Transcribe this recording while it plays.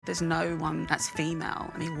There's no one that's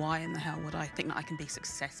female. I mean, why in the hell would I think that I can be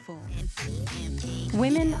successful?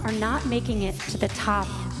 Women are not making it to the top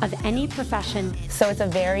of any profession. So it's a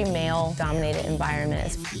very male-dominated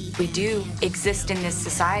environment. We do exist in this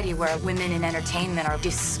society where women in entertainment are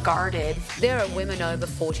discarded. There are women over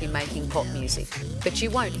 40 making pop music, but you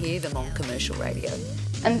won't hear them on commercial radio.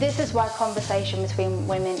 And this is why conversation between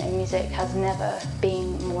women and music has never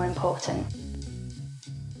been more important.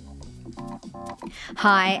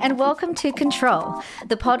 Hi, and welcome to Control,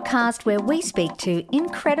 the podcast where we speak to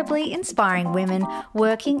incredibly inspiring women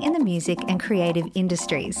working in the music and creative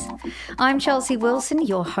industries. I'm Chelsea Wilson,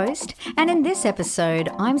 your host, and in this episode,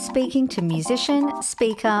 I'm speaking to musician,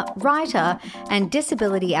 speaker, writer, and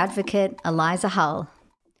disability advocate Eliza Hull.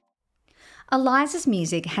 Eliza's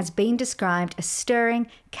music has been described as stirring,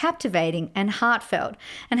 captivating and heartfelt,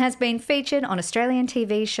 and has been featured on Australian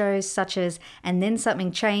TV shows such as And Then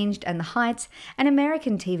Something Changed and The Heights, and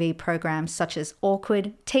American TV programs such as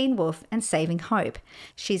Awkward, Teen Wolf and Saving Hope.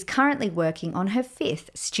 She's currently working on her 5th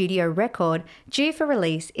studio record, due for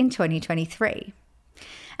release in 2023.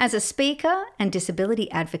 As a speaker and disability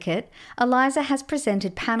advocate, Eliza has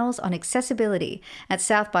presented panels on accessibility at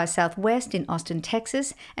South by Southwest in Austin,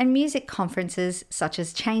 Texas, and music conferences such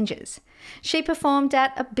as Changes. She performed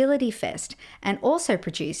at Ability Fest and also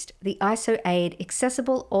produced the ISO Aid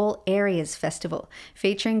Accessible All Areas Festival,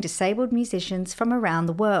 featuring disabled musicians from around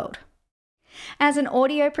the world. As an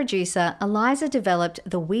audio producer, Eliza developed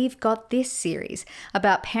the We've Got This series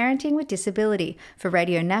about parenting with disability for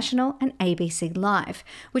Radio National and ABC Live,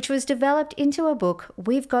 which was developed into a book,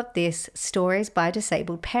 We've Got This: Stories by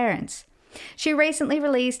Disabled Parents. She recently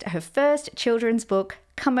released her first children's book,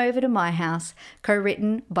 Come Over to My House,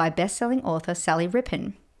 co-written by best-selling author Sally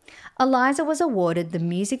Rippon. Eliza was awarded the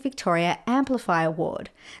Music Victoria Amplify Award,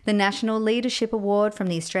 the National Leadership Award from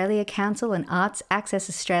the Australia Council and Arts Access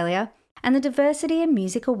Australia, and the Diversity in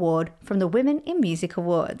Music Award from the Women in Music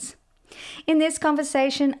Awards. In this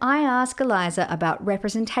conversation, I ask Eliza about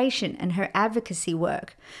representation and her advocacy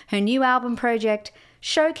work, her new album project,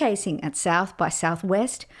 showcasing at South by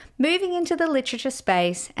Southwest, moving into the literature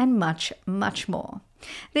space, and much, much more.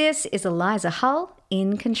 This is Eliza Hull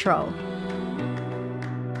in Control.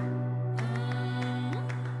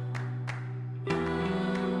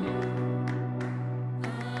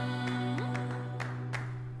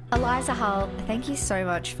 Eliza Hull, thank you so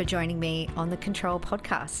much for joining me on the Control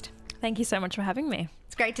podcast. Thank you so much for having me.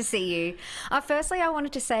 It's great to see you. Firstly, I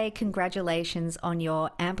wanted to say congratulations on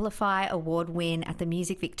your Amplify Award win at the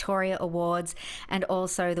Music Victoria Awards and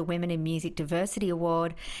also the Women in Music Diversity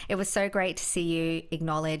Award. It was so great to see you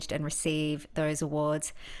acknowledged and receive those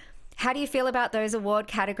awards. How do you feel about those award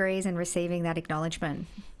categories and receiving that acknowledgement?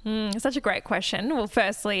 Such a great question. Well,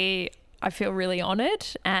 firstly, I feel really honoured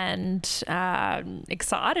and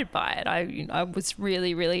excited by it. I was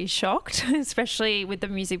really, really shocked, especially with the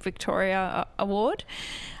Music Victoria Award.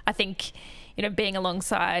 I think, being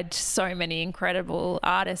alongside so many incredible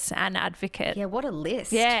artists and advocates. Yeah, what a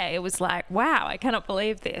list. Yeah, it was like, wow, I cannot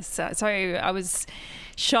believe this. So I was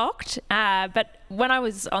shocked. But when I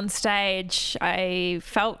was on stage, I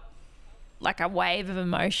felt like a wave of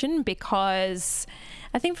emotion because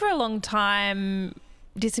I think for a long time,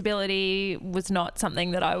 disability was not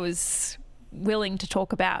something that I was willing to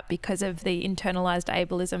talk about because of the internalised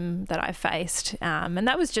ableism that I faced. And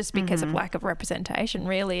that was just because of lack of representation,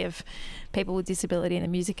 really, of people with disability in the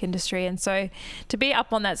music industry. And so to be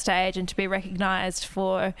up on that stage and to be recognised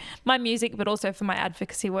for my music, but also for my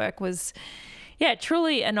advocacy work was,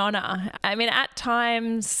 truly an honour. I mean, at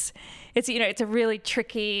times it's a really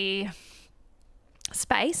tricky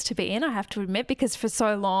space to be in, I have to admit, because for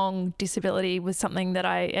so long disability was something that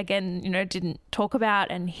I, again, didn't talk about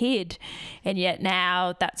and hid. And yet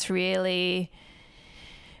now that's really,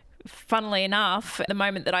 funnily enough, the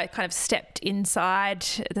moment that I kind of stepped inside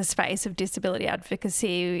the space of disability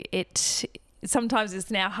advocacy, sometimes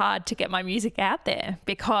it's now hard to get my music out there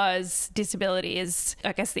because disability is,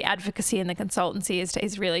 I guess, the advocacy and the consultancy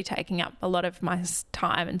is really taking up a lot of my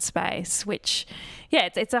time and space, which,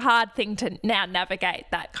 it's a hard thing to now navigate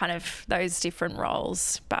that kind of those different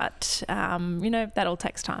roles. But, that all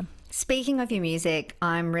takes time. Speaking of your music,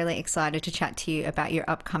 I'm really excited to chat to you about your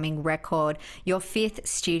upcoming record, your 5th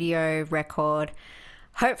studio record,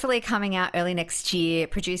 hopefully coming out early next year,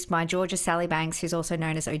 produced by Georgia Sally Banks, who's also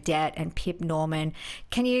known as Odette, and Pip Norman.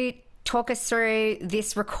 Can you talk us through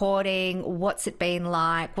this recording. What's it been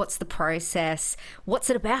like? What's the process? What's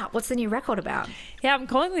it about? What's the new record about? Yeah, I'm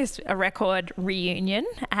calling this a record reunion,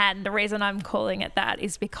 and the reason I'm calling it that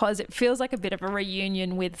is because it feels like a bit of a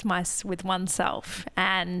reunion with oneself.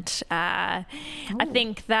 And I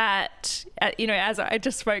think that as I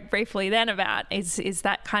just spoke briefly then about, is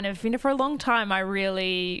that kind of, for a long time I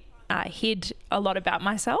really hid a lot about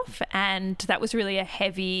myself, and that was really a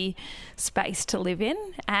heavy space to live in.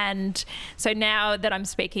 And so now that I'm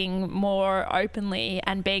speaking more openly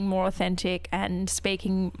and being more authentic and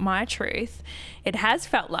speaking my truth, it has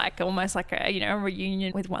felt like almost like a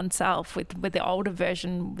reunion with oneself, with the older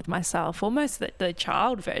version with myself, almost the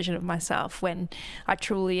child version of myself, when I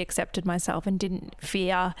truly accepted myself and didn't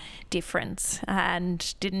fear difference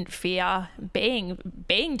and didn't fear being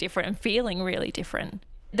different and feeling really different.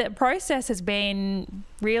 The process has been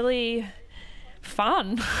really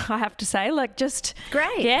fun, I have to say. Just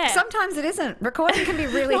great. Yeah. Sometimes it isn't. Recording can be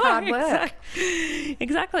really hard work.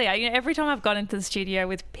 Exactly. Every time I've gone into the studio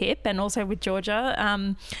with Pip and also with Georgia,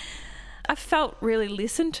 I felt really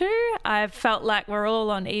listened to. I felt like we're all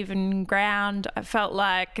on even ground. I felt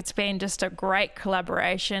like it's been just a great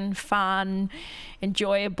collaboration, fun,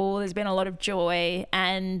 enjoyable. There's been a lot of joy,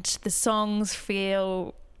 and the songs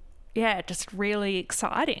feel just really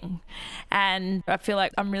exciting. And I feel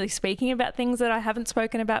like I'm really speaking about things that I haven't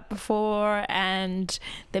spoken about before, and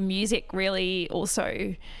the music really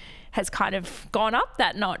also has kind of gone up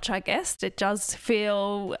that notch, I guess. It does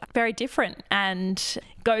feel very different and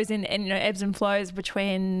goes in ebbs and flows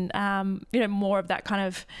between more of that kind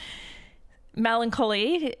of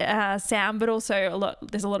melancholy sound, but also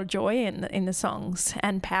there's a lot of joy in the songs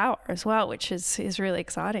and power as well, which is really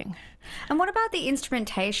exciting. And what about the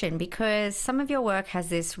instrumentation? Because some of your work has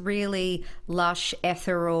this really lush,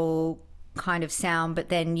 ethereal kind of sound, but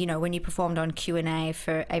then when you performed on Q&A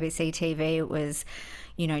for ABC TV, it was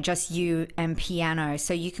just you and piano,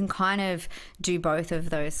 so you can kind of do both of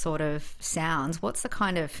those sort of sounds. What's the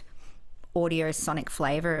kind of audio sonic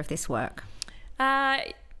flavor of this work?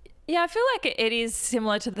 Yeah, I feel like it is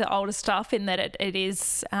similar to the older stuff in that it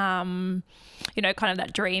is, kind of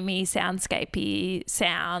that dreamy, soundscapey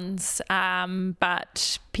sounds.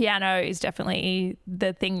 But piano is definitely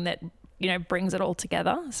the thing that, brings it all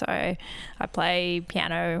together. So I play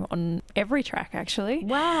piano on every track, actually.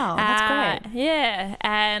 Wow, that's great. Yeah,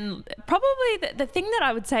 and probably the thing that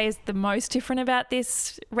I would say is the most different about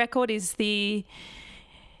this record is the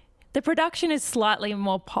production is slightly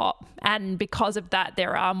more pop, and because of that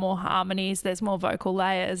there are more harmonies, there's more vocal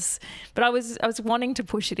layers, but I was wanting to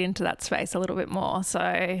push it into that space a little bit more, so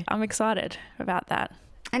I'm excited about that.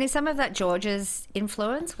 And is some of that Georgia's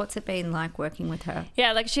influence? What's it been like working with her?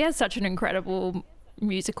 Yeah, she has such an incredible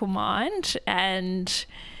musical mind, and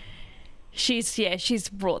she's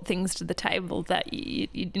brought things to the table that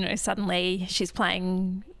suddenly she's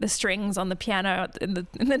playing the strings on the piano in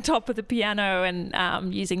the top of the piano,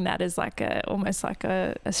 and using that as almost like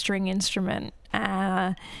a string instrument,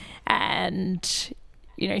 and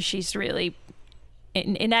she's really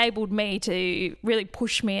enabled me to really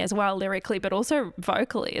push me as well lyrically, but also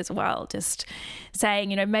vocally as well, just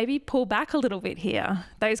saying maybe pull back a little bit here.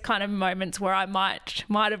 Those kind of moments where I might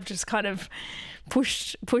have just kind of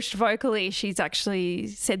pushed vocally, she's actually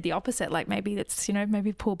said the opposite, maybe it's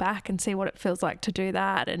maybe pull back and see what it feels like to do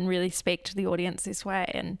that and really speak to the audience this way.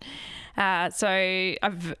 And so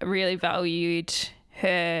I've really valued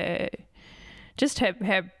her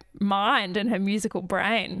mind and her musical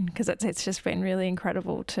brain, because it's just been really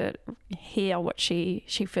incredible to hear what she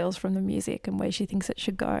feels from the music and where she thinks it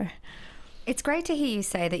should go. It's great to hear you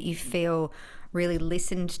say that you feel really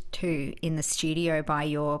listened to in the studio by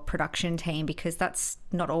your production team, because that's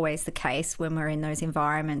not always the case when we're in those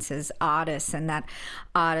environments as artists, and that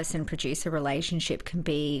artist and producer relationship can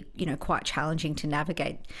be, quite challenging to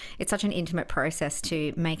navigate. It's such an intimate process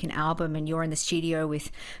to make an album, and you're in the studio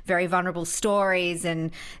with very vulnerable stories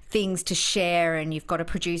and things to share, and you've got a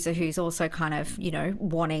producer who's also kind of,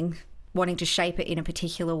 wanting to shape it in a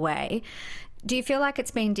particular way. Do you feel like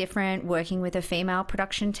it's been different working with a female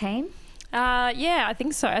production team? Yeah, I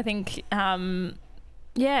think so. I think, but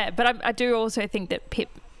I do also think that Pip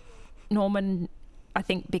Norman, I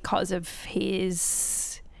think because of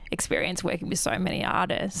his experience working with so many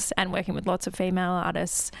artists and working with lots of female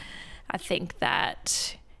artists, I think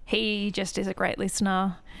that he just is a great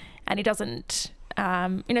listener, and he doesn't,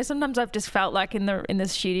 sometimes I've just felt like in the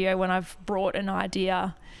studio when I've brought an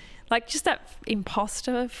idea, just that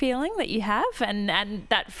imposter feeling that you have, and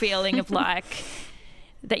that feeling of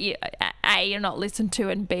that you, A, you're not listened to,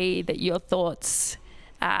 and B, that your thoughts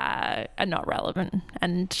are not relevant.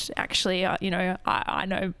 And actually, I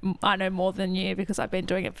know more than you because I've been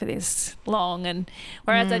doing it for this long. And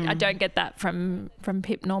whereas I don't get that from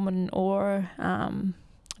Pip Norman or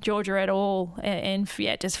Georgia at all. And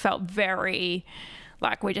yeah, it just felt very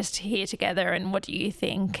like we're just here together and what do you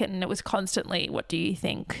think? And it was constantly, what do you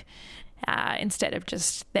think? Instead of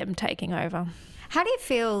just them taking over. How do you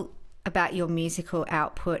feel about your musical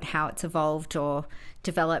output, how it's evolved or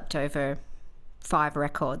developed over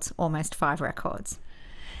almost 5 records?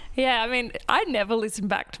 Yeah, I mean, I never listen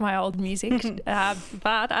back to my old music,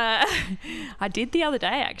 but I did the other day,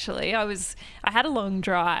 actually. I had a long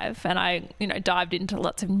drive and I, dived into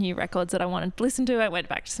lots of new records that I wanted to listen to. I went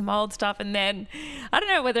back to some old stuff and then, I don't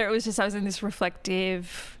know whether it was just I was in this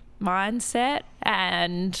reflective mindset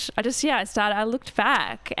and I looked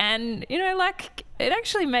back and, it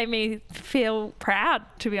actually made me feel proud,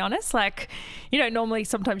 to be honest. Like, normally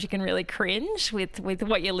sometimes you can really cringe with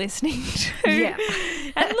what you're listening to. Yeah.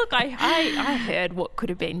 And look, I heard what could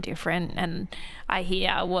have been different and I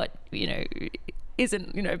hear what,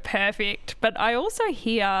 isn't, perfect. But I also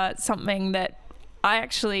hear something that I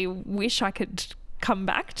actually wish I could come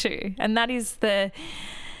back to. And that is I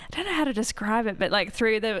don't know how to describe it, but like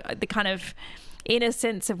through the kind of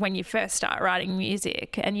innocence of when you first start writing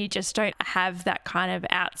music and you just don't have that kind of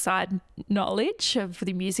outside knowledge of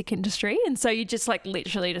the music industry. And so you just like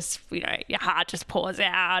literally just, your heart just pours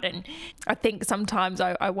out. And I think sometimes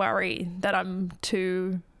I worry that I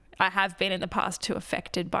have been in the past too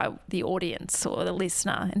affected by the audience or the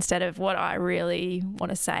listener instead of what I really want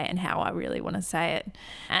to say and how I really want to say it.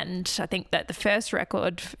 And I think that the first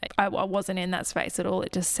record, I wasn't in that space at all.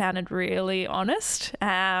 It just sounded really honest.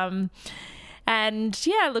 And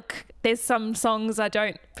yeah, look, there's some songs I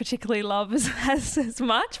don't particularly love as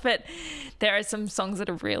much, but there are some songs that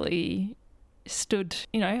have really stood,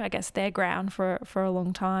 I guess, their ground for a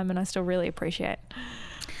long time and I still really appreciate.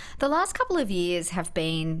 The last couple of years have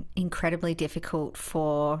been incredibly difficult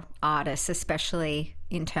for artists, especially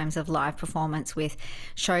in terms of live performance with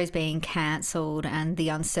shows being cancelled and the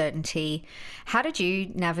uncertainty. How did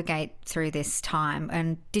you navigate through this time?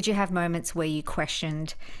 And did you have moments where you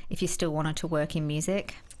questioned if you still wanted to work in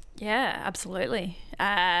music? Yeah, absolutely.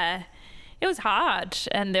 It was hard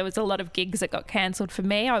and there was a lot of gigs that got cancelled for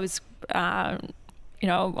me. I was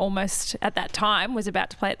almost at that time was about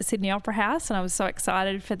to play at the Sydney Opera House and I was so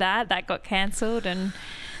excited for that. That got cancelled and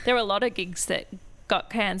there were a lot of gigs that got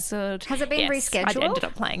cancelled. Has it been rescheduled? I ended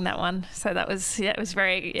up playing that one. So that was, it was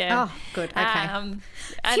very, Oh, good. Okay. And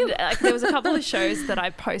there was a couple of shows that I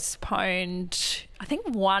postponed. I think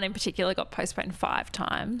one in particular got postponed 5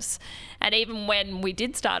 times. And even when we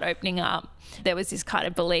did start opening up, there was this kind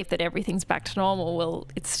of belief that everything's back to normal. Well,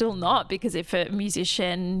 it's still not, because if a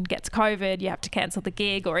musician gets COVID, you have to cancel the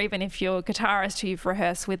gig, or even if your guitarist who you've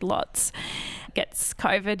rehearsed with lots gets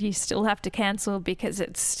COVID, you still have to cancel because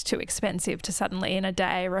it's too expensive to suddenly in a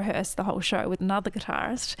day rehearse the whole show with another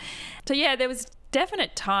guitarist. So yeah, there was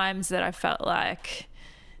definite times that I felt like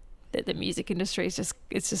that the music industry is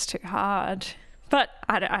just too hard. But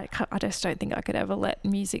I just don't think I could ever let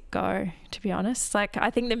music go, to be honest. Like, I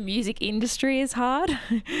think the music industry is hard,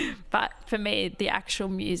 but for me, the actual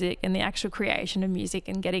music and the actual creation of music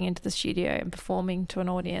and getting into the studio and performing to an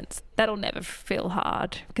audience, that'll never feel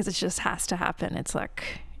hard because it just has to happen. It's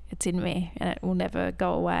like, it's in me and it will never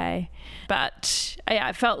go away. But yeah,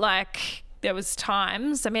 I felt like there was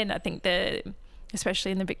times, I think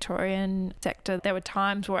especially in the Victorian sector, there were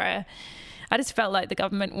times where I just felt like the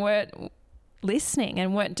government weren't listening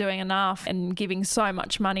and weren't doing enough and giving so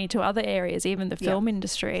much money to other areas, even the film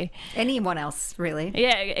industry. Anyone else, really.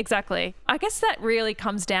 Yeah, exactly. I guess that really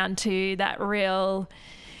comes down to that real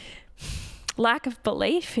lack of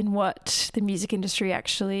belief in what the music industry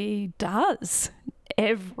actually does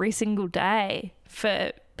every single day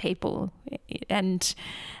for people. And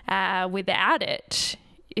without it,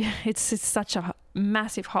 it's such a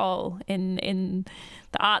massive hole in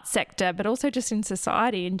the art sector, but also just in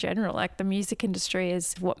society in general. Like, the music industry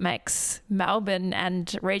is what makes Melbourne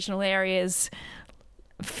and regional areas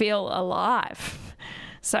feel alive.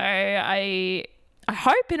 So I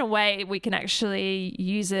hope in a way we can actually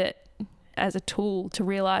use it as a tool to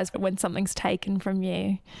realise when something's taken from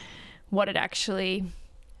you, what it actually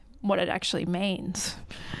means.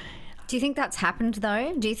 Do you think that's happened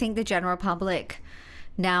though? Do you think the general public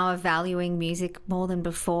now are valuing music more than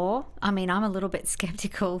before? I'm a little bit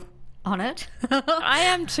skeptical on it. I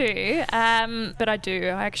am too, but I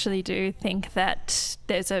actually do think that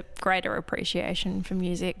there's a greater appreciation for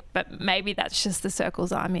music, but maybe that's just the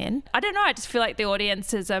circles I'm in. I don't know, I just feel like the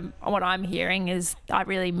audiences are, what I'm hearing is, I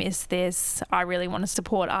really miss this, I really want to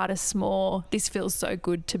support artists more, this feels so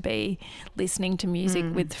good to be listening to music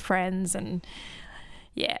with friends, and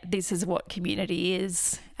yeah, this is what community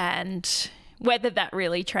is. And whether that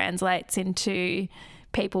really translates into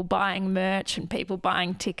people buying merch and people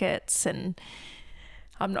buying tickets, and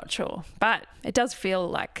I'm not sure, but it does feel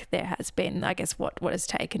like there has been, I guess, what is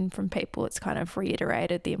taken from people, it's kind of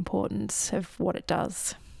reiterated the importance of what it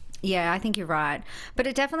does. Yeah, I think you're right, but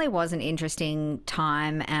it definitely was an interesting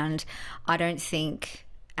time, and I don't think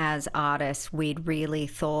as artists we'd really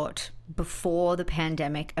thought before the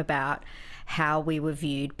pandemic about how we were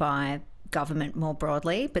viewed by government more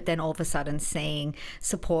broadly, but then all of a sudden seeing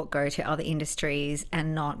support go to other industries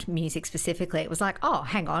and not music specifically, it was like, oh,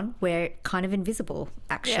 hang on, we're kind of invisible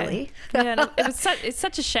actually. Yeah, it's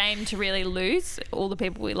such a shame to really lose all the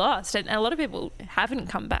people we lost, and a lot of people haven't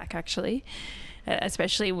come back actually,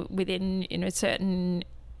 especially within certain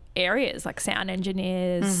areas like sound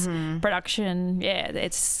engineers, production.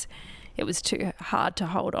 It was too hard to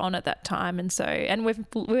hold on at that time, and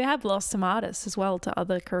we have lost some artists as well to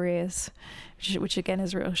other careers, which again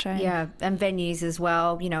is a real shame. Yeah, and venues as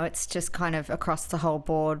well. It's just kind of across the whole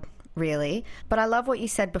board, really. But I love what you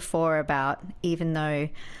said before about, even though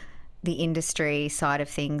the industry side of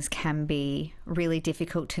things can be really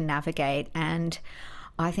difficult to navigate, and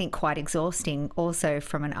I think quite exhausting also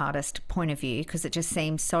from an artist point of view, because it just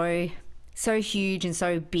seems so huge and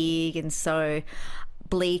so big and so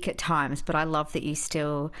bleak at times, but I love that you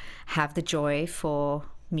still have the joy for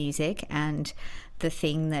music and the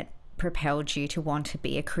thing that propelled you to want to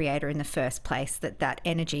be a creator in the first place, that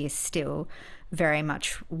energy is still very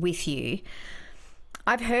much with you.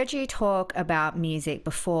 I've heard you talk about music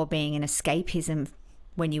before being an escapism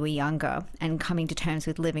when you were younger and coming to terms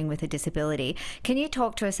with living with a disability. Can you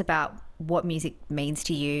talk to us about what music means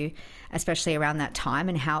to you, especially around that time,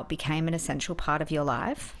 and how it became an essential part of your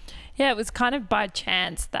life? Yeah, it was kind of by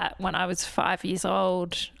chance that when I was 5 years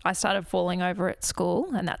old, I started falling over at school,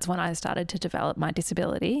 and that's when I started to develop my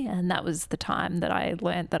disability, and that was the time that I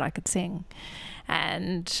learned that I could sing.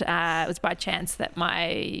 And it was by chance that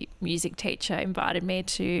my music teacher invited me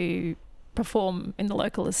to perform in the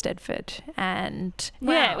local Eisteddfod, and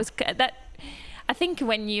yeah, it was that. I think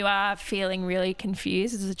when you are feeling really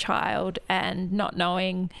confused as a child and not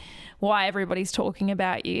knowing why everybody's talking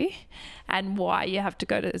about you and why you have to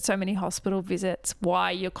go to so many hospital visits,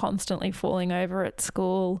 why you're constantly falling over at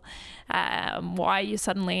school, why you're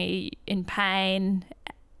suddenly in pain,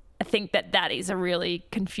 I think that is a really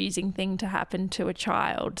confusing thing to happen to a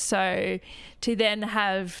child. So to then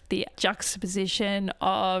have the juxtaposition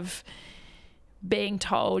of being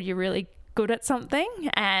told you're really good at something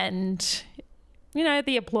and,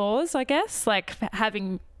 the applause, I guess, like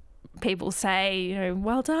having people say,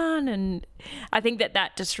 well done. And I think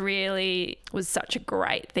that just really was such a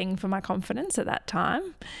great thing for my confidence at that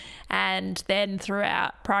time. And then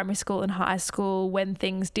throughout primary school and high school, when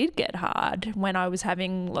things did get hard, when I was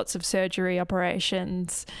having lots of surgery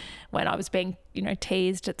operations, when I was being,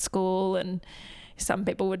 teased at school, and some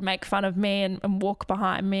people would make fun of me and walk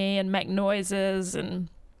behind me and make noises, and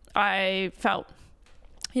I felt,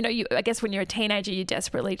 I guess when you're a teenager, you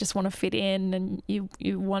desperately just want to fit in and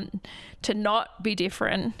you want to not be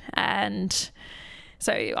different. And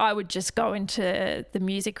so I would just go into the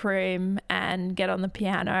music room and get on the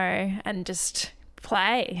piano and just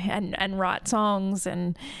play and write songs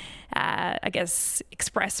and I guess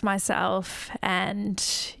express myself and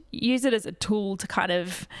use it as a tool to kind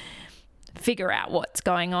of figure out what's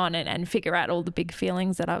going on and figure out all the big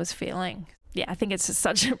feelings that I was feeling. Yeah, I think it's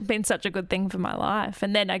just been such a good thing for my life.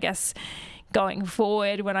 And then I guess going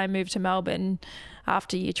forward, when I moved to Melbourne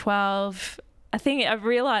after year 12, I think I've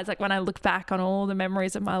realised, like, when I look back on all the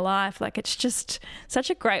memories of my life, like, it's just such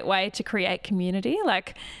a great way to create community,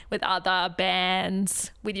 like with other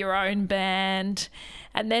bands, with your own band,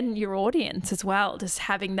 and then your audience as well, just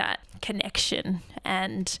having that connection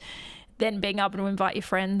and then being able to invite your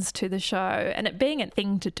friends to the show and it being a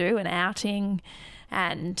thing to do, an outing.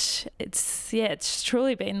 And it's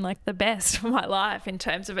truly been like the best for my life in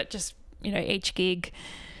terms of it just, each gig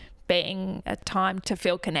being a time to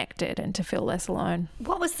feel connected and to feel less alone.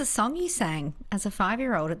 What was the song you sang as a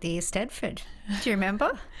 5-year-old at the Eisteddfod? Do you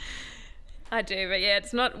remember? I do, but yeah,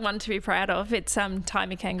 it's not one to be proud of. It's Tie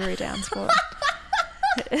Me Kangaroo Down Sport.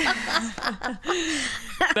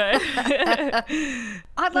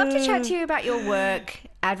 I'd love to chat to you about your work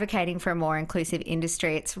advocating for a more inclusive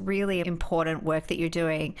industry. It's really important work that you're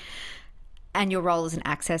doing, and your role as an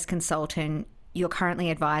access consultant. You're currently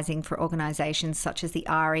advising for organisations such as the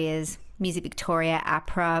ARIAs, Music Victoria,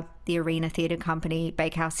 APRA, the Arena Theatre Company,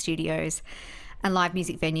 Bakehouse Studios, and live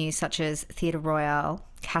music venues such as Theatre Royal,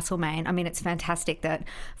 Castlemaine. I mean, it's fantastic that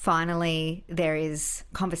finally there is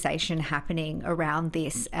conversation happening around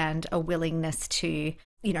this and a willingness to,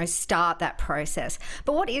 you know, start that process.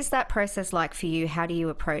 But what is that process like for you? How do you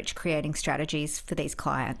approach creating strategies for these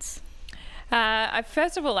clients?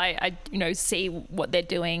 First of all, I see what they're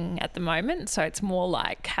doing at the moment. So it's more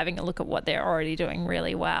like having a look at what they're already doing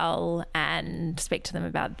really well and speak to them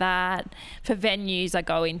about that. For venues, I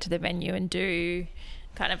go into the venue and do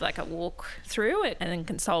kind of like a walk through it and then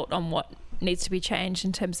consult on what needs to be changed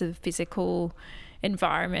in terms of physical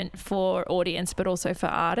environment for audience, but also for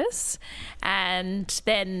artists. And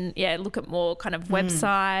then, look at more kind of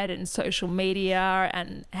website and social media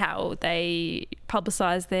and how they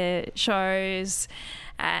publicize their shows.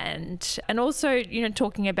 And also,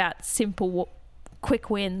 talking about simple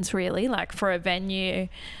quick wins, really. Like for a venue,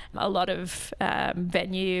 a lot of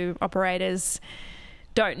venue operators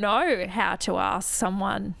don't know how to ask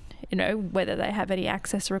someone whether they have any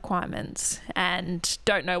access requirements and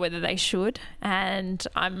don't know whether they should. And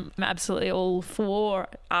I'm absolutely all for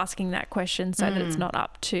asking that question so that it's not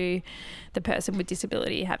up to the person with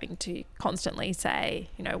disability having to constantly say,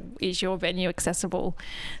 is your venue accessible?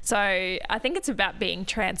 So I think it's about being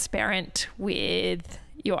transparent with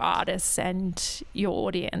your artists and your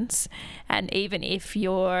audience. And even if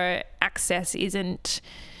your access isn't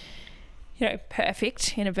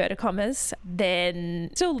perfect in inverted commas, then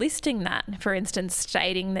still listing that. For instance,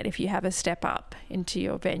 stating that if you have a step up into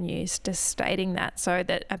your venues, just stating that so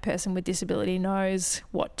that a person with disability knows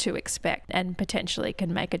what to expect and potentially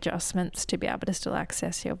can make adjustments to be able to still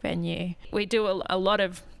access your venue. We do a lot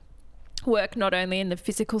of work not only in the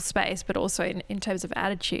physical space but also in terms of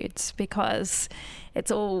attitudes, because it's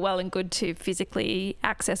all well and good to physically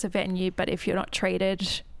access a venue, but if you're not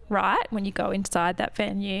treated right when you go inside that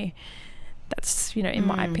venue, that's, in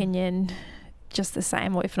my opinion, just the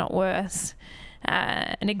same or if not worse.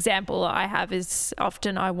 An example I have is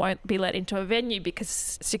often I won't be let into a venue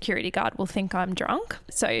because security guard will think I'm drunk.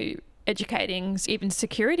 So educating even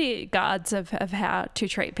security guards of how to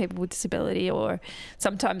treat people with disability, or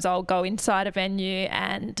sometimes I'll go inside a venue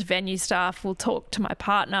and venue staff will talk to my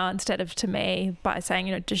partner instead of to me by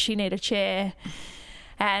saying, does she need a chair?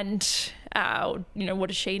 And, what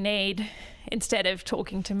does she need? Instead of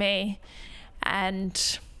talking to me. And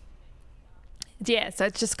so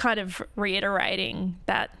it's just kind of reiterating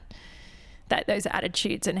that those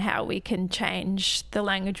attitudes and how we can change the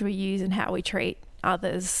language we use and how we treat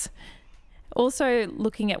others. Also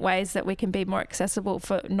looking at ways that we can be more accessible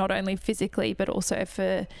for not only physically but also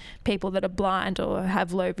for people that are blind or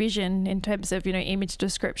have low vision, in terms of image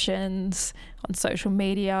descriptions on social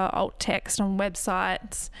media, alt text on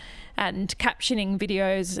websites, and captioning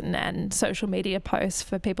videos and social media posts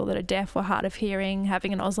for people that are deaf or hard of hearing,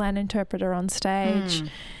 having an Auslan interpreter on stage.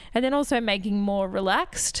 And then also making more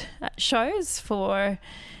relaxed shows for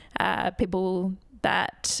people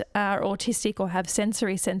that are autistic or have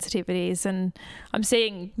sensory sensitivities. And I'm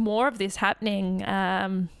seeing more of this happening,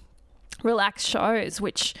 relaxed shows,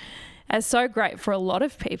 which are so great for a lot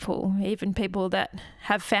of people, even people that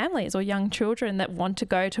have families or young children that want to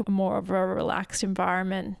go to more of a relaxed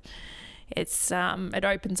environment. It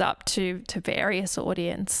opens up to various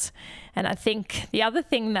audience. And I think the other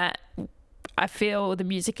thing that I feel the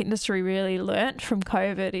music industry really learnt from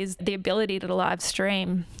COVID is the ability to live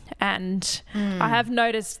stream. And I have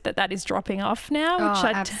noticed that is dropping off now. Which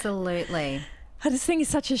absolutely. I just think it's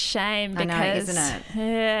such a shame because, I know, isn't it?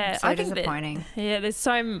 Yeah, so I think disappointing. There's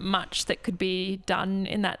so much that could be done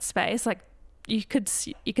in that space. Like you could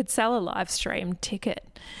sell a live stream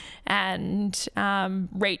ticket and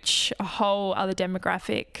reach a whole other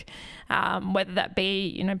demographic, whether that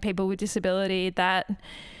be people with disability that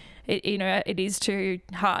it is too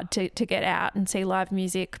hard to get out and see live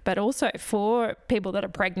music, but also for people that are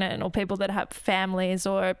pregnant or people that have families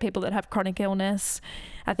or people that have chronic illness.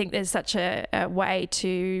 I think there's such a way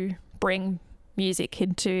to bring music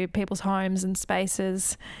into people's homes and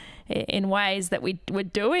spaces in ways that we were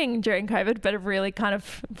doing during COVID but have really kind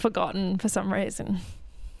of forgotten for some reason.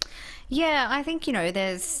 Yeah, I think,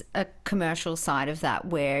 there's a commercial side of that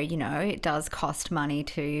where, it does cost money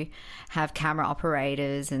to have camera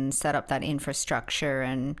operators and set up that infrastructure.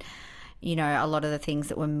 And, a lot of the things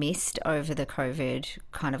that were missed over the COVID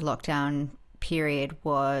kind of lockdown period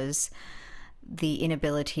was the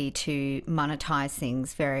inability to monetize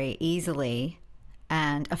things very easily,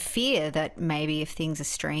 and a fear that maybe if things are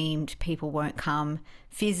streamed, people won't come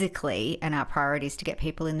physically, and our priority is to get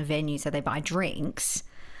people in the venue so they buy drinks.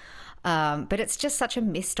 But it's just such a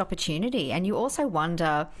missed opportunity. And you also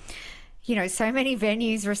wonder, you know, so many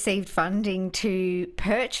venues received funding to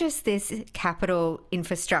purchase this capital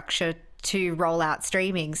infrastructure to roll out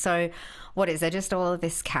streaming. So what is there? Just all of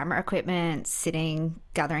this camera equipment sitting,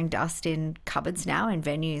 gathering dust in cupboards now in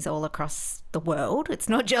venues all across the world. It's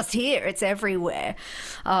not just here, it's everywhere.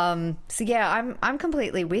 So yeah, I'm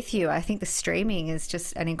completely with you. I think the streaming is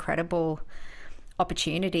just an incredible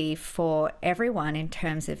opportunity for everyone in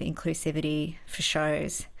terms of inclusivity for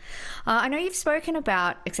shows. I know you've spoken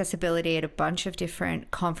about accessibility at a bunch of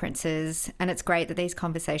different conferences, and it's great that these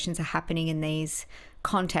conversations are happening in these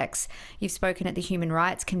contexts. You've spoken at the Human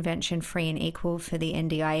Rights Convention, Free and Equal for the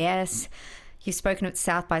NDIS. You've spoken at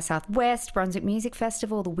South by Southwest, Brunswick Music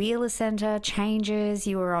Festival, the Wheeler Centre, Changes.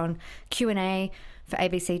 You were on Q&A for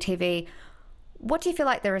ABC TV. What do you feel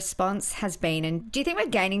like the response has been? And do you think we're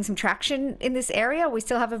gaining some traction in this area? We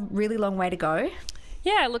still have a really long way to go?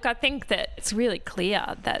 Yeah, look, I think that it's really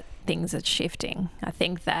clear that things are shifting. I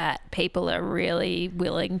think that people are really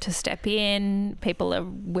willing to step in. People are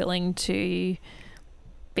willing to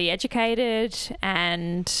be educated,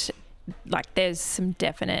 and like there's some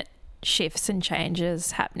definite shifts and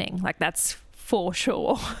changes happening. Like that's for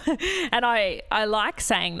sure. And I like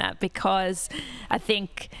saying that because I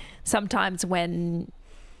think sometimes when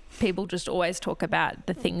people just always talk about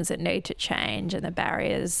the things that need to change and the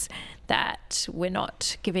barriers, that we're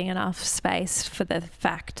not giving enough space for the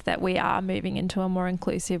fact that we are moving into a more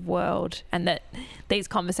inclusive world, and that these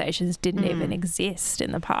conversations didn't even exist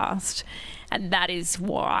in the past. And that is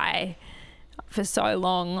why for so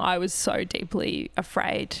long I was so deeply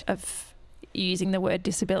afraid of using the word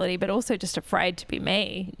disability, but also just afraid to be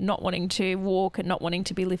me, not wanting to walk and not wanting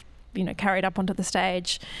to be carried up onto the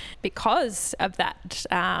stage because of that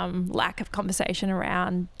lack of conversation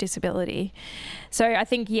around disability. So I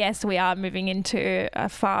think, yes, we are moving into a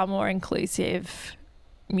far more inclusive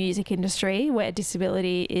music industry where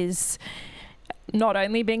disability is not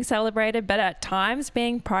only being celebrated, but at times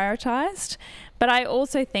being prioritised. But I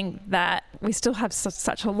also think that we still have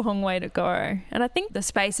such a long way to go. And I think the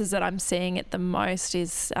spaces that I'm seeing it the most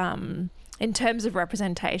is in terms of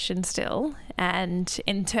representation still, and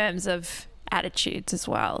in terms of attitudes as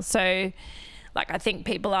well. So like I think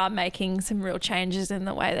people are making some real changes in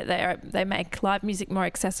the way that they make live music more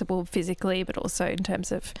accessible physically, but also in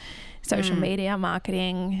terms of social media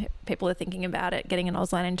marketing. People are thinking about it, getting an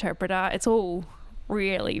Auslan interpreter. It's all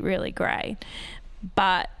really, really great.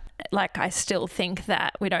 But like I still think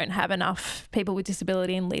that we don't have enough people with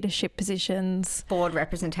disability in leadership positions. Board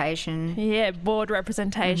representation. Yeah, board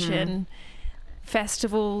representation,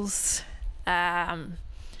 festivals,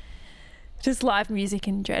 just live music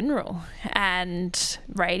in general, and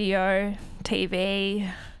radio,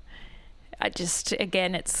 TV.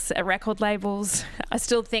 It's record labels. I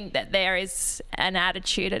still think that there is an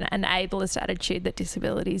attitude, an ableist attitude, that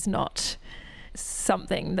disability is not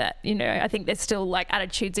something that, I think there's still like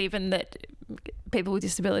attitudes even that people with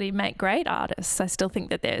disability make great artists. I still think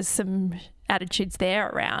that there's some attitudes there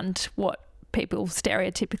around what people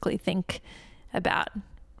stereotypically think about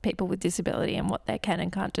people with disability and what they can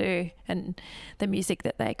and can't do and the music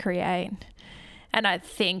that they create. And I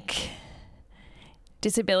think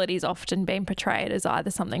disability is often being portrayed as either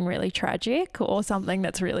something really tragic or something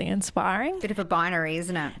that's really inspiring. Bit of a binary,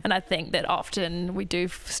 isn't it? And I think that often we do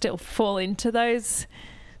still fall into those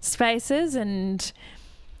spaces. And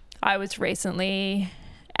I was recently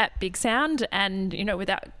at Big Sound and,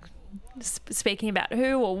 without speaking about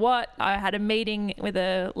who or what, I had a meeting with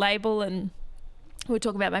a label and we were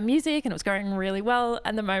talking about my music and it was going really well.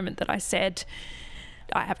 And the moment that I said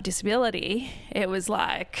I have a disability, it was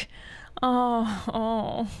like,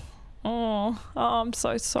 oh, I'm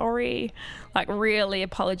so sorry. Like really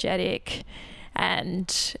apologetic,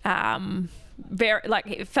 and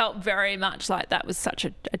it felt very much like that was such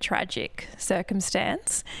a tragic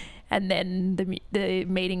circumstance. And then the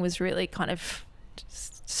meeting was really kind of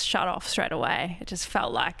shut off straight away. It just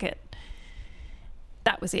felt like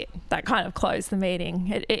that was it. That kind of closed the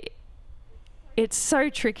meeting. It's so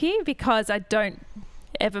tricky because I don't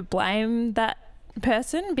ever blame that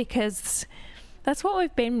person, because that's what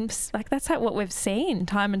we've been like, that's what we've seen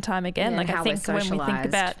time and time again. Like I think when we think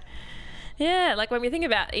about when we think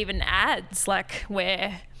about even ads, like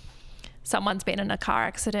where someone's been in a car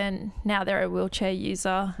accident, now they're a wheelchair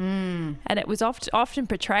user, and it was often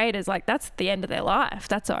portrayed as like that's the end of their life,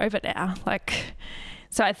 that's over now. Like,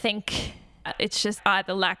 so I think It's just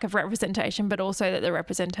either lack of representation, but also that the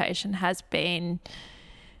representation has been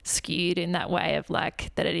skewed in that way of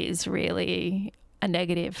like that it is really a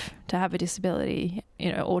negative to have a disability,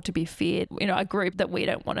 or to be feared, a group that we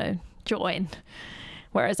don't want to join.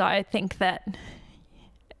 Whereas I think that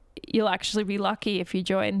you'll actually be lucky if you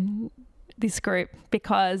join this group,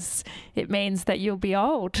 because it means that you'll be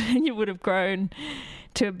old and you would have grown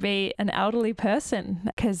to be an elderly person,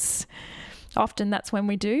 because often that's when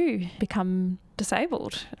we do become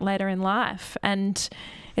disabled later in life. And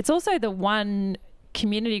it's also the one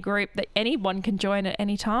community group that anyone can join at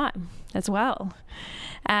any time as well.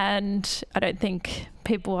 And I don't think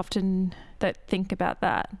people often don't think about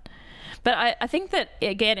that. But I think that,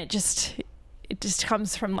 again, it just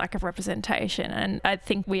comes from lack of representation. And I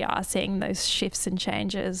think we are seeing those shifts and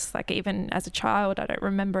changes. Like even as a child, I don't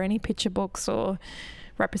remember any picture books or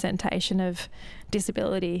representation of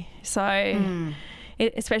disability. So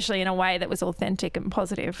especially in a way that was authentic and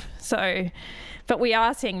positive. So, but we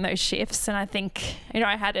are seeing those shifts. And I think,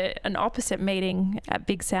 I had an opposite meeting at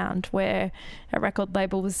Big Sound where a record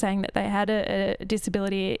label was saying that they had a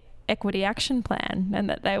disability equity action plan, and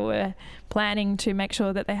that they were planning to make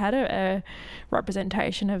sure that they had a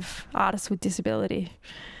representation of artists with disability.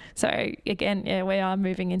 So again, we are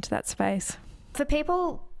moving into that space. For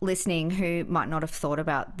people listening who might not have thought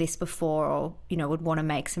about this before, or would want to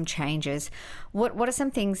make some changes, what are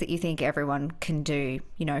some things that you think everyone can do,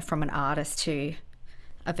 from an artist to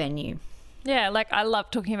a venue? Yeah, like I love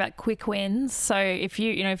talking about quick wins. So if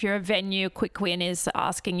you're a venue, a quick win is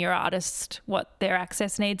asking your artist what their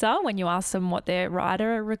access needs are when you ask them what their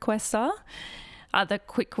rider requests are. Other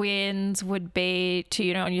quick wins would be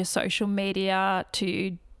to, on your social media,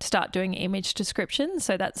 to start doing image descriptions.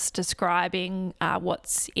 So that's describing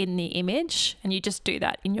what's in the image, and you just do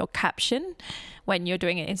that in your caption. When you're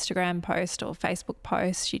doing an Instagram post or Facebook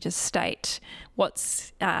post, you just state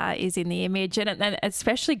what's is in the image. And then it's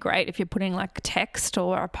especially great if you're putting like text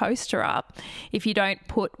or a poster up. If you don't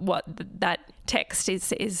put what that text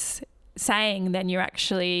is saying, then you're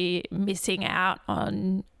actually missing out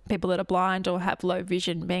on people that are blind or have low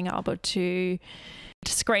vision being able to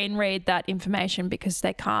screen read that information, because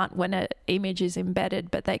they can't when an image is embedded,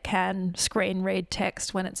 but they can screen read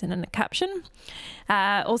text when it's in a caption.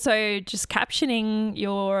 Also, just captioning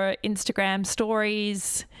your Instagram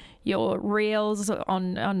stories, your reels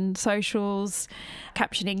on socials,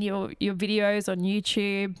 captioning your videos on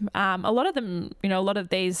YouTube. A lot of them, a lot of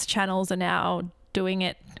these channels are now doing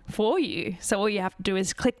it for you. So all you have to do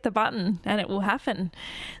is click the button and it will happen.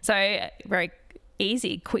 So very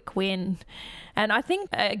easy, quick win. And I think,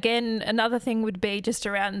 again, another thing would be just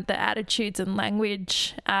around the attitudes and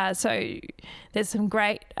language. So there's some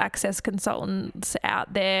great access consultants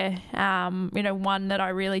out there. One that I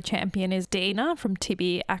really champion is Dina from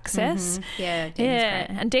Tibby Access. Mm-hmm. Yeah, Dina's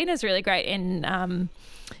great. And Dina's really great in,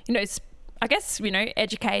 I guess,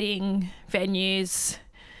 educating venues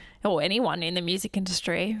or anyone in the music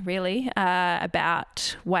industry, really,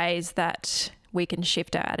 about ways that we can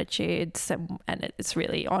shift our attitudes, and it's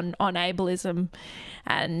really on ableism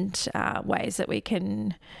and ways that we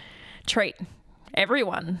can treat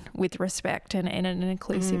everyone with respect and in an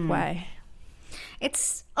inclusive way.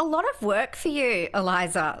 It's a lot of work for you,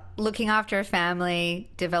 Eliza, looking after a family,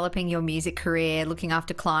 developing your music career, looking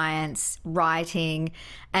after clients, writing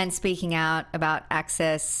and speaking out about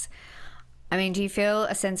access. I mean, do you feel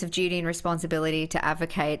a sense of duty and responsibility to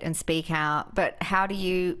advocate and speak out? But how do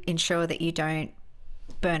you ensure that you don't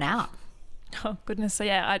burn out? Oh, goodness.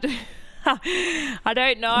 Yeah, I do. I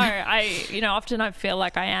don't know. Often I feel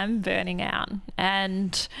like I am burning out,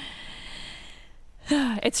 and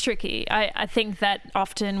it's tricky. I think that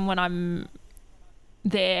often when I'm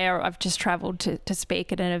there, I've just travelled to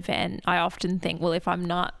speak at an event, I often think, well, if I'm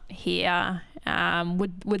not here,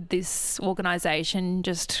 would this organisation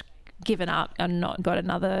just given up and not got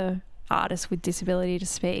another artist with disability to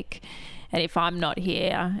speak? And if I'm not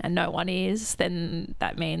here and no one is, then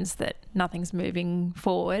that means that nothing's moving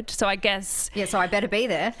forward. So I guess... Yeah, so I better be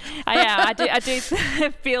there. I do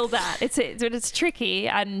feel that. It's tricky,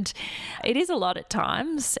 and it is a lot at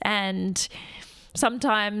times. And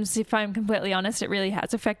sometimes, if I'm completely honest, it really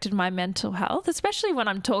has affected my mental health, especially when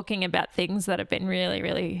I'm talking about things that have been really,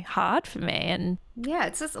 really hard for me. And yeah,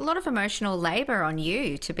 it's just a lot of emotional labour on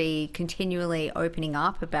you to be continually opening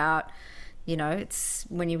up about... it's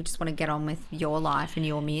when you just want to get on with your life and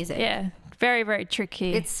your music. Yeah, very, very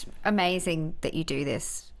tricky. It's amazing that you do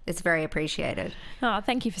this. It's very appreciated. Oh,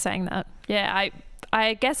 thank you for saying that. Yeah,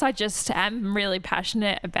 I guess I just am really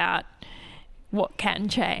passionate about what can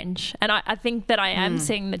change. And I think that I am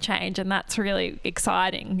seeing the change, and that's really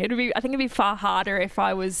exciting. I think it'd be far harder if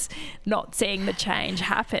I was not seeing the change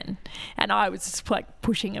happen and I was just like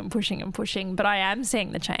pushing and pushing and pushing, but I am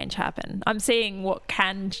seeing the change happen. I'm seeing what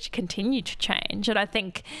can continue to change, and I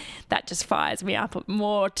think that just fires me up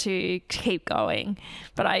more to keep going.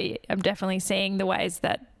 But I am definitely seeing the ways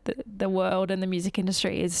that the world and the music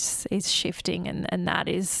industry is shifting, and that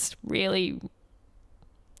is really,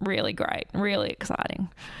 really great, really exciting.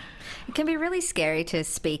 It can be really scary to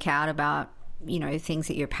speak out about, you know, things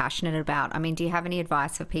that you're passionate about. I mean, do you have any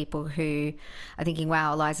advice for people who are thinking,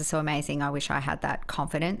 wow, Eliza's so amazing, I wish I had that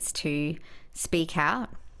confidence to speak out?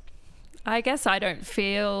 I guess I don't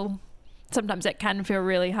feel, sometimes it can feel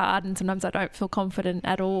really hard, and sometimes I don't feel confident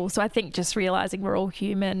at all. So I think just realising we're all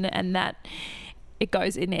human and that it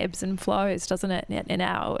goes in ebbs and flows, doesn't it, in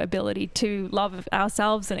our ability to love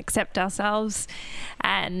ourselves and accept ourselves.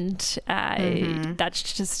 And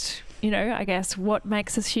that's just, you know, I guess what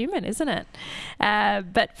makes us human, isn't it?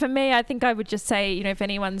 But for me, I think I would just say, you know, if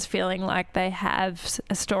anyone's feeling like they have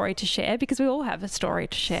a story to share, because we all have a story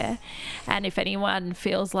to share, and if anyone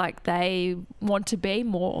feels like they want to be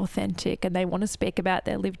more authentic and they want to speak about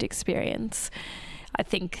their lived experience, I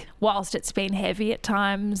think whilst it's been heavy at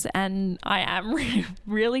times and I am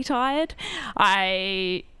really tired,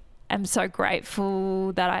 I am so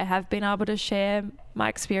grateful that I have been able to share my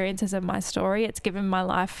experiences and my story. It's given my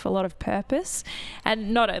life a lot of purpose.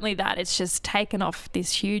 And not only that, it's just taken off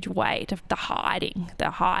this huge weight of the hiding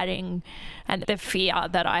and the fear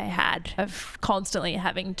that I had of constantly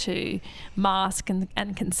having to mask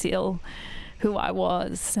and conceal who I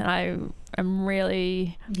was. And I am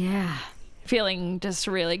really... feeling just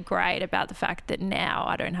really great about the fact that now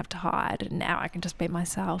I don't have to hide and now I can just be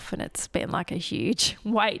myself, and it's been like a huge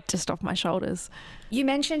weight just off my shoulders. You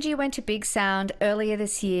mentioned you went to Big Sound. Earlier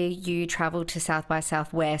this year, you travelled to South by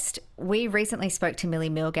Southwest. We recently spoke to Millie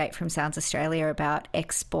Millgate from Sounds Australia about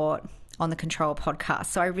export on the Control podcast.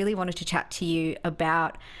 So I really wanted to chat to you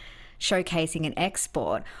about showcasing an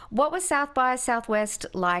export. What was South by Southwest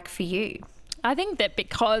like for you? I think that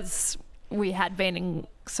because we had been in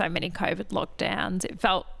so many COVID lockdowns, it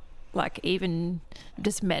felt like even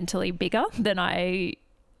just mentally bigger than I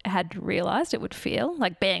had realised it would feel,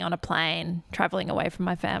 like being on a plane, travelling away from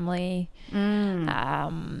my family,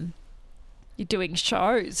 you're doing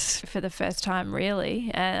shows for the first time really.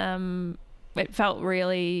 It felt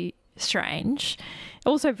really strange,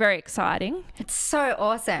 also very exciting. It's so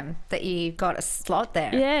awesome that you got a slot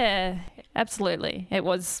there. Yeah, absolutely. It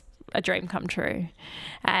was a dream come true,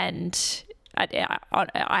 and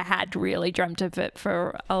I had really dreamt of it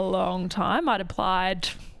for a long time. I'd applied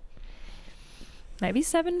maybe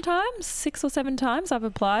 6 or 7 times I've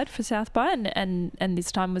applied for South by, and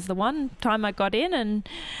this time was the one time I got in, and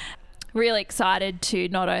really excited to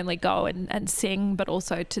not only go and sing, but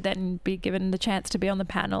also to then be given the chance to be on the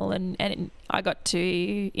panel, and I got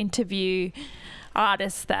to interview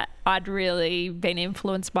artists that I'd really been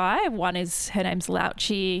influenced by. One is, her name's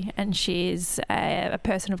Lauchi, and she's a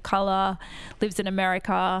person of colour, lives in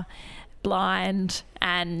America, blind,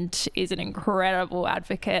 and is an incredible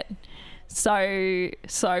advocate. So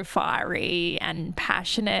fiery and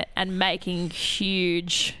passionate and making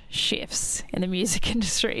huge shifts in the music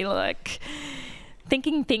industry, like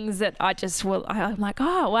thinking things that I'm like,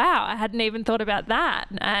 oh wow, I hadn't even thought about that.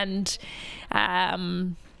 And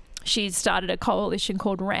she's started a coalition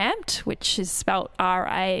called RAMPD, which is spelt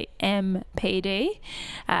RAMPD,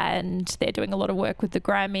 and they're doing a lot of work with the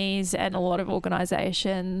Grammys and a lot of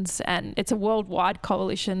organisations, and it's a worldwide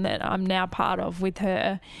coalition that I'm now part of with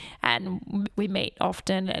her, and we meet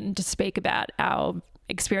often and to speak about our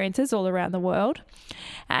experiences all around the world.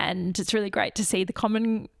 And it's really great to see the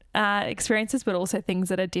common experiences, but also things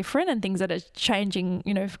that are different and things that are changing,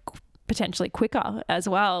 you know, potentially quicker as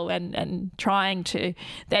well, and trying to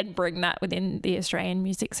then bring that within the Australian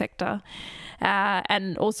music sector.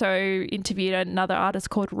 And also interviewed another artist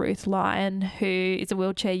called Ruth Lyon, who is a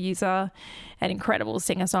wheelchair user, an incredible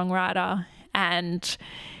singer-songwriter, and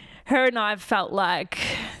her and I felt like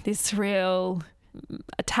this real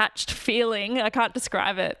attached feeling. I can't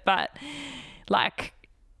describe it, but like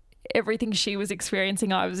everything she was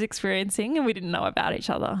experiencing, I was experiencing, and we didn't know about each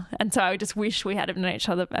other. And so I just wish we had known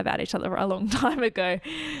about each other a long time ago.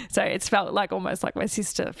 So it's felt like almost like my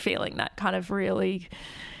sister, feeling that kind of really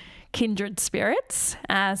kindred spirits.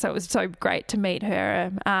 So it was so great to meet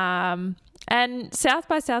her. And South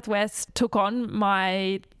by Southwest took on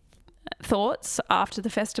my thoughts after the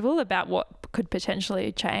festival about what could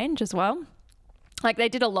potentially change as well. Like, they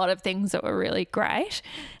did a lot of things that were really great.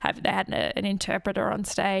 They had an interpreter on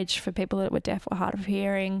stage for people that were deaf or hard of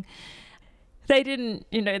hearing. they didn't,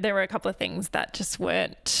 there were a couple of things that just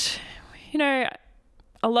weren't,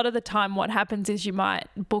 a lot of the time what happens is you might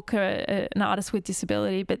book an artist with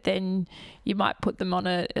disability, but then you might put them on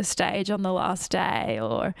a stage on the last day,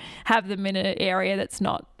 or have them in an area that's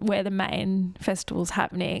not where the main festival's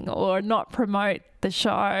happening, or not promote the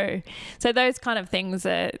show. So those kind of things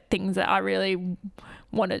are things that I really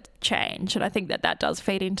want to change. And I think that does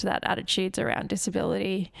feed into that attitudes around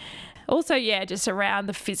disability. Also, just around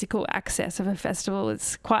the physical access of a festival.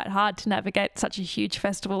 It's quite hard to navigate such a huge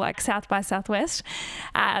festival like South by Southwest.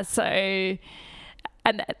 And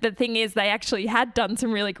the thing is, they actually had done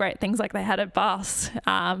some really great things, like they had a bus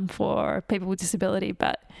for people with disability,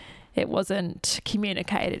 but it wasn't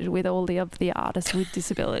communicated with all of the artists with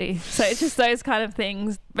disability. So it's just those kind of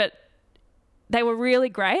things. But they were really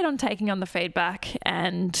great on taking on the feedback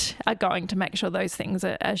and are going to make sure those things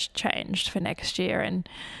are changed for next year. And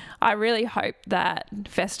I really hope that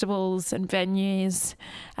festivals and venues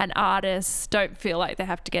and artists don't feel like they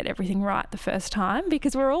have to get everything right the first time,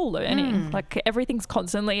 because we're all learning. Like, everything's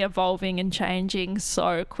constantly evolving and changing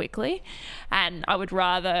so quickly. And I would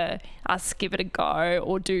rather us give it a go,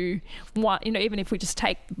 or do one, even if we just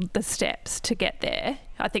take the steps to get there.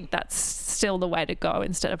 I think that's still the way to go,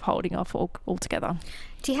 instead of holding off altogether.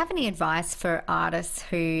 Do you have any advice for artists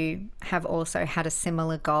who have also had a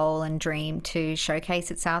similar goal and dream to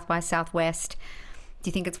showcase at South by Southwest? Do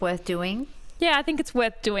you think it's worth doing? Yeah, I think it's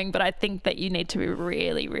worth doing, but I think that you need to be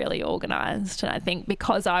really, really organised. And I think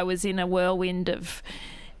because I was in a whirlwind of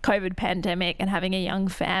COVID pandemic and having a young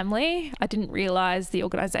family, I didn't realise the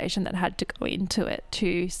organisation that had to go into it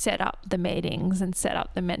to set up the meetings and set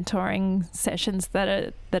up the mentoring sessions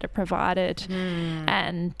that are provided.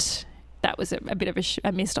 And that was a bit of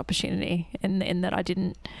a missed opportunity in that I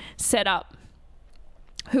didn't set up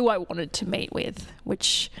who I wanted to meet with,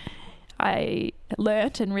 which I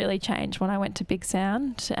learnt and really changed when I went to Big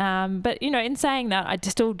Sound. But, in saying that, I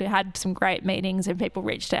still had some great meetings, and people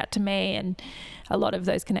reached out to me, and a lot of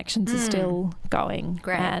those connections are still going.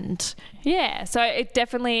 Great. And so it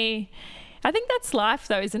definitely, I think that's life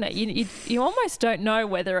though, isn't it? You almost don't know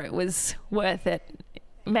whether it was worth it.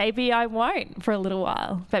 Maybe I won't for a little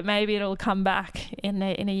while, but maybe it'll come back in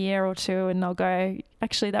a year or two, and I'll go,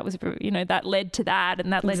 actually, that was, that led to that,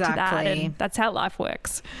 and that led to that, and that's how life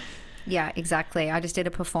works. Yeah, exactly. I just did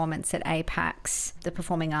a performance at APAX, the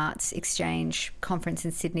Performing Arts Exchange conference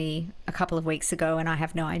in Sydney, a couple of weeks ago, and I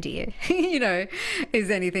have no idea,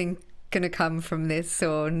 is anything going to come from this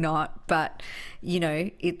or not? But,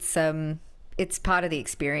 it's part of the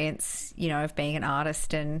experience, of being an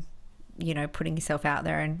artist and, putting yourself out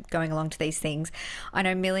there and going along to these things. I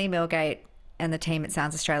know Millie Millgate and the team at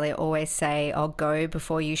Sounds Australia always say, go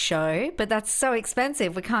before you show, but that's so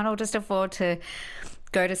expensive. We can't all just afford to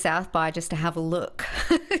go to South by just to have a look.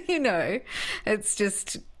 It's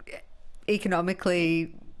just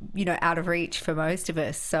economically, out of reach for most of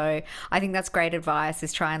us. So I think that's great advice,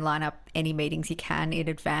 is try and line up any meetings you can in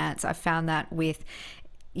advance. I found that with,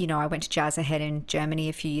 I went to Jazz Ahead in Germany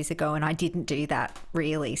a few years ago, and I didn't do that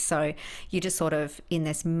really. So you're just sort of in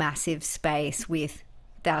this massive space with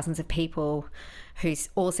thousands of people who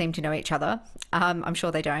all seem to know each other. I'm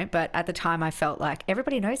sure they don't, but at the time I felt like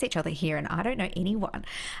everybody knows each other here and I don't know anyone.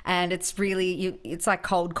 And it's really, it's like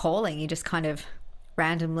cold calling. You just kind of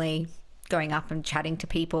randomly going up and chatting to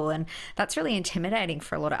people, and that's really intimidating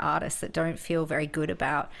for a lot of artists that don't feel very good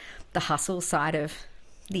about the hustle side of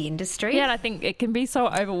the industry. Yeah, and I think it can be so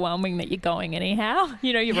overwhelming that you're going anyhow.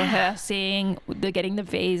 You're rehearsing, they're getting the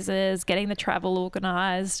visas, getting the travel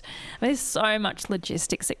organised. There's so much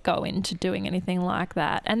logistics that go into doing anything like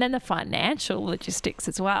that, and then the financial logistics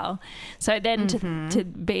as well. So then to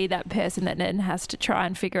be that person that then has to try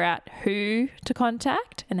and figure out who to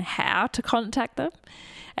contact and how to contact them,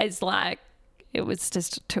 is like, it was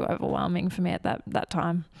just too overwhelming for me at that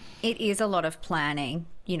time. It is a lot of planning.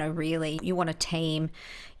 Really, you want a team,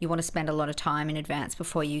 you want to spend a lot of time in advance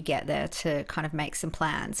before you get there to kind of make some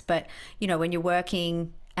plans. But, when you're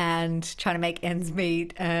working and trying to make ends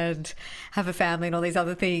meet and have a family and all these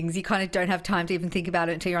other things, you kind of don't have time to even think about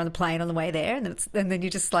it until you're on the plane on the way there. And then you're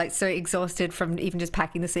just like so exhausted from even just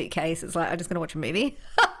packing the suitcase. It's like, I'm just going to watch a movie.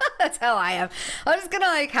 That's how I am. I'm just going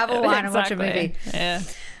to have a wine and watch a movie. Yeah.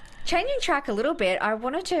 Changing track a little bit, I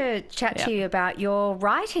wanted to chat to you about your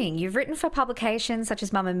writing. You've written for publications such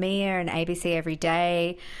as Mamamia and ABC Every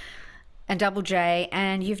Day and Double J,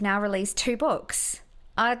 and you've now released 2 books.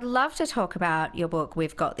 I'd love to talk about your book,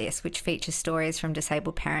 We've Got This, which features stories from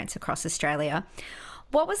disabled parents across Australia.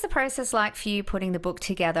 What was the process like for you putting the book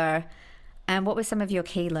together, and what were some of your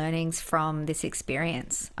key learnings from this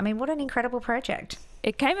experience? I mean, what an incredible project.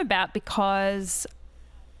 It came about because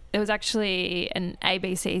there was actually an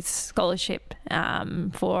ABC scholarship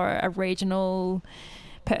for a regional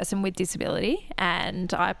person with disability,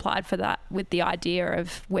 and I applied for that with the idea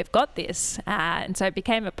of we've got this, and so it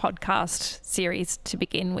became a podcast series to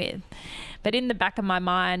begin with. But in the back of my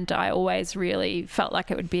mind, I always really felt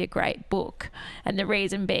like it would be a great book, and the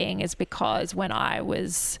reason being is because when I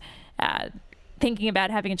was thinking about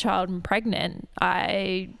having a child and pregnant,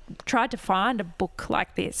 I tried to find a book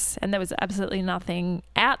like this, and there was absolutely nothing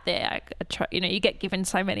out there. You get given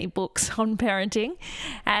so many books on parenting,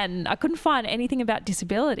 and I couldn't find anything about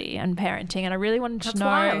disability and parenting, and I really wanted to know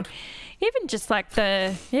wild. Even just like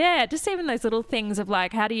just even those little things of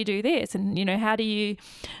like, how do you do this? And, how do you,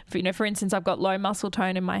 for instance, I've got low muscle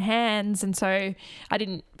tone in my hands, and so I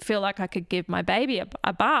didn't feel like I could give my baby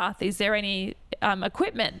a bath. Is there any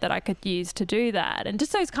equipment that I could use to do that? And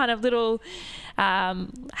just those kind of little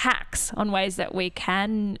hacks on ways that we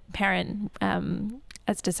can parent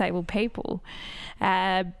as disabled people.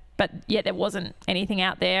 But yeah, there wasn't anything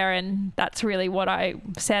out there, and that's really what I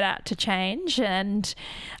set out to change. And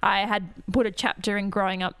I had put a chapter in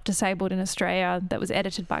Growing Up Disabled in Australia that was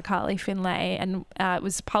edited by Carly Finlay, and it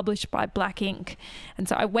was published by Black Ink. And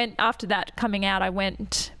so after that coming out, I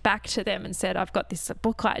went back to them and said, I've got this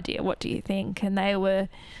book idea, what do you think? And they were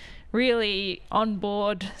really on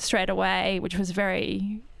board straight away, which was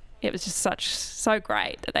it was just so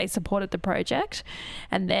great that they supported the project.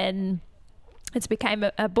 And then it's became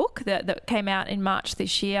a book that came out in March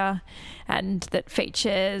this year, and that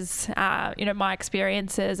features, my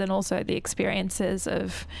experiences and also the experiences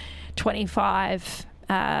of 25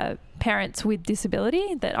 parents with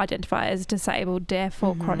disability that identify as disabled, deaf,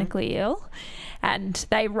 or chronically ill. And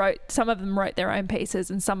some of them wrote their own pieces,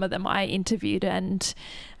 and some of them I interviewed and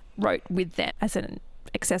wrote with them as an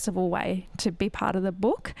accessible way to be part of the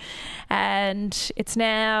book. And it's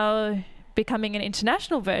now becoming an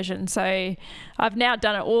international version, so I've now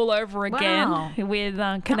done it all over again with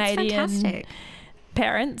Canadian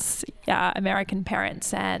parents, American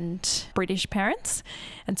parents, and British parents.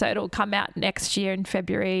 And so it'll come out next year in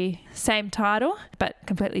February, same title but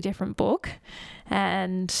completely different book.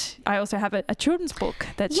 And I also have a children's book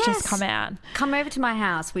that's just come out, Come Over to My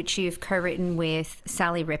House, which you've co-written with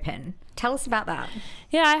Sally Rippon. Tell us about that.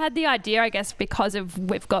 Yeah, I had the idea, I guess, because of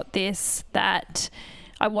We've Got This, that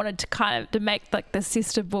I wanted to make like the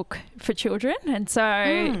sister book for children. And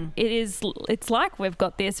so it's like We've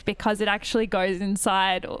Got This because it actually goes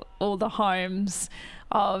inside all the homes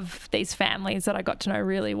of these families that I got to know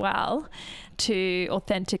really well to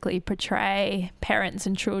authentically portray parents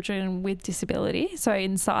and children with disability. So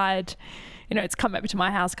inside, it's come over to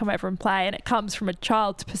my house, come over and play, and it comes from a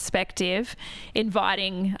child's perspective,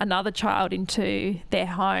 inviting another child into their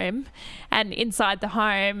home. And inside the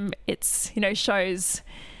home, it's, shows,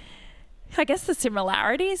 I guess, the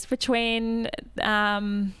similarities between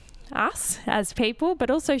us as people,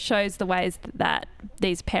 but also shows the ways that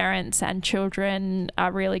these parents and children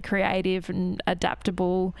are really creative and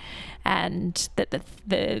adaptable, and that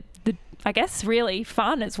the I guess really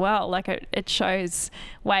fun as well. Like it shows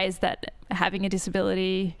ways that having a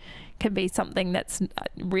disability can be something that's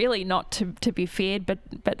really not to be feared,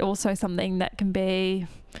 but also something that can be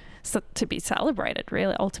to be celebrated,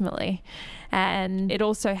 really, ultimately. And it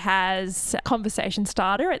also has a conversation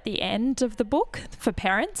starter at the end of the book for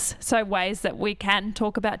parents, so ways that we can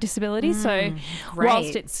talk about disability. So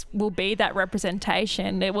whilst it will be that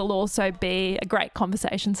representation, it will also be a great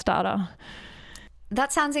conversation starter.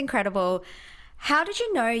 That sounds incredible. How did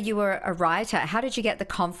you know you were a writer? How did you get the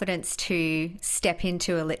confidence to step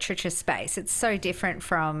into a literature space? It's so different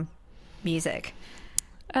from music.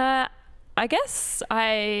 I guess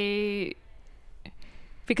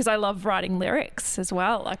because I love writing lyrics as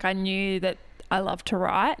well. Like I knew that I love to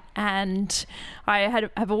write, and I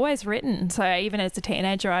have always written. So even as a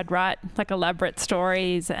teenager, I'd write like elaborate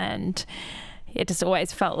stories, and it just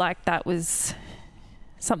always felt like that was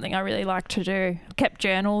something I really liked to do. I kept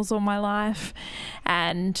journals all my life,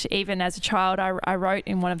 and even as a child, I wrote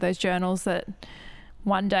in one of those journals that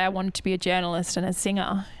one day I wanted to be a journalist and a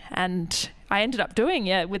singer, and I ended up doing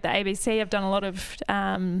it with the ABC. I've done a lot of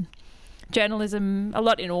journalism, a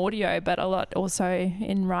lot in audio, but a lot also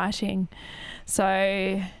in writing. So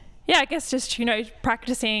yeah, I guess just,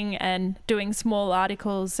 practicing and doing small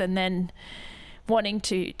articles, and then wanting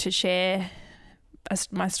to share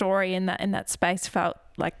my story in that space felt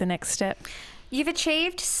like the next step. You've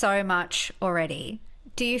achieved so much already.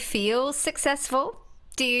 Do you feel successful?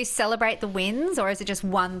 Do you celebrate the wins, or is it just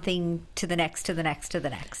one thing to the next, to the next, to the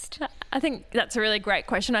next? I think that's a really great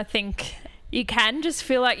question. I think you can just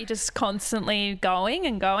feel like you're just constantly going,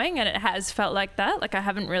 and it has felt like that. Like I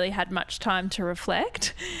haven't really had much time to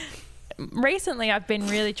reflect. Recently, I've been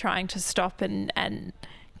really trying to stop and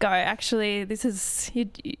go, actually, this is,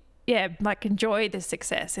 like enjoy the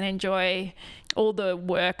success and enjoy all the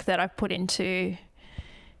work that I've put into,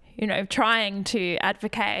 trying to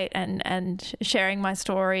advocate and sharing my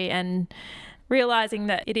story and realising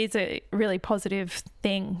that it is a really positive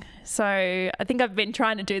thing. So I think I've been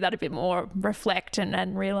trying to do that a bit more, reflect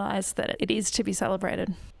and realise that it is to be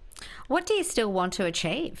celebrated. What do you still want to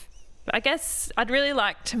achieve? I guess I'd really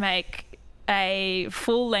like to make a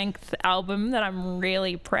full-length album that I'm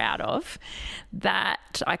really proud of,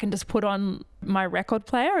 that I can just put on my record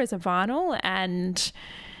player as a vinyl and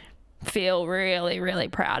feel really, really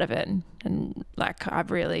proud of it. And like I've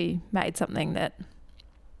really made something that's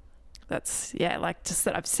just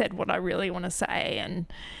that I've said what I really want to say. And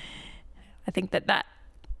I think that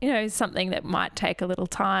is something that might take a little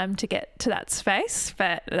time to get to that space,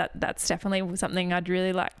 but that's definitely something I'd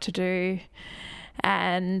really like to do.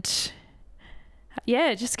 And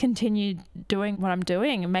just continue doing what I'm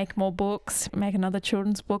doing and make more books, make another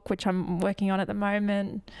children's book, which I'm working on at the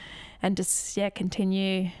moment, and just,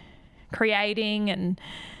 continue creating and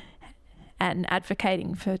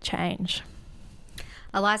advocating for change.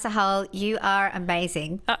 Eliza Hull, you are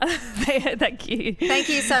amazing. Thank you. Thank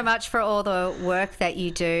you so much for all the work that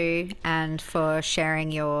you do and for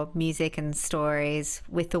sharing your music and stories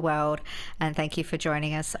with the world. And thank you for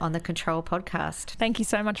joining us on the Control podcast. Thank you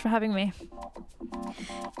so much for having me.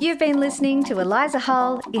 You've been listening to Eliza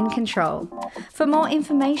Hull in Control. For more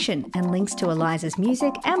information and links to Eliza's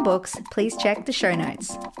music and books, please check the show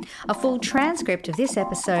notes. A full transcript of this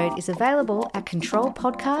episode is available at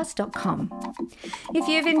controlpodcast.com. If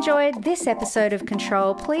you've enjoyed this episode of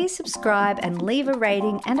Control, please subscribe and leave a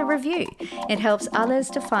rating and a review. It helps others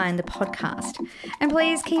to find the podcast. And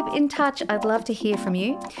please keep in touch. I'd love to hear from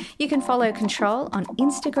you. You can follow Control on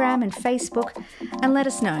Instagram and Facebook and let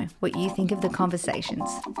us know what you think of the conversations.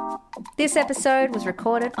 This episode was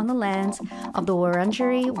recorded on the lands of the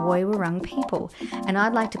Wurundjeri Woiwurrung people, and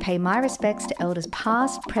I'd like to pay my respects to elders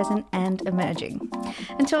past, present and emerging.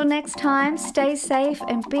 Until next time, stay safe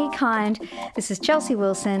and be kind. This is Chelsea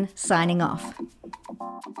Wilson signing off.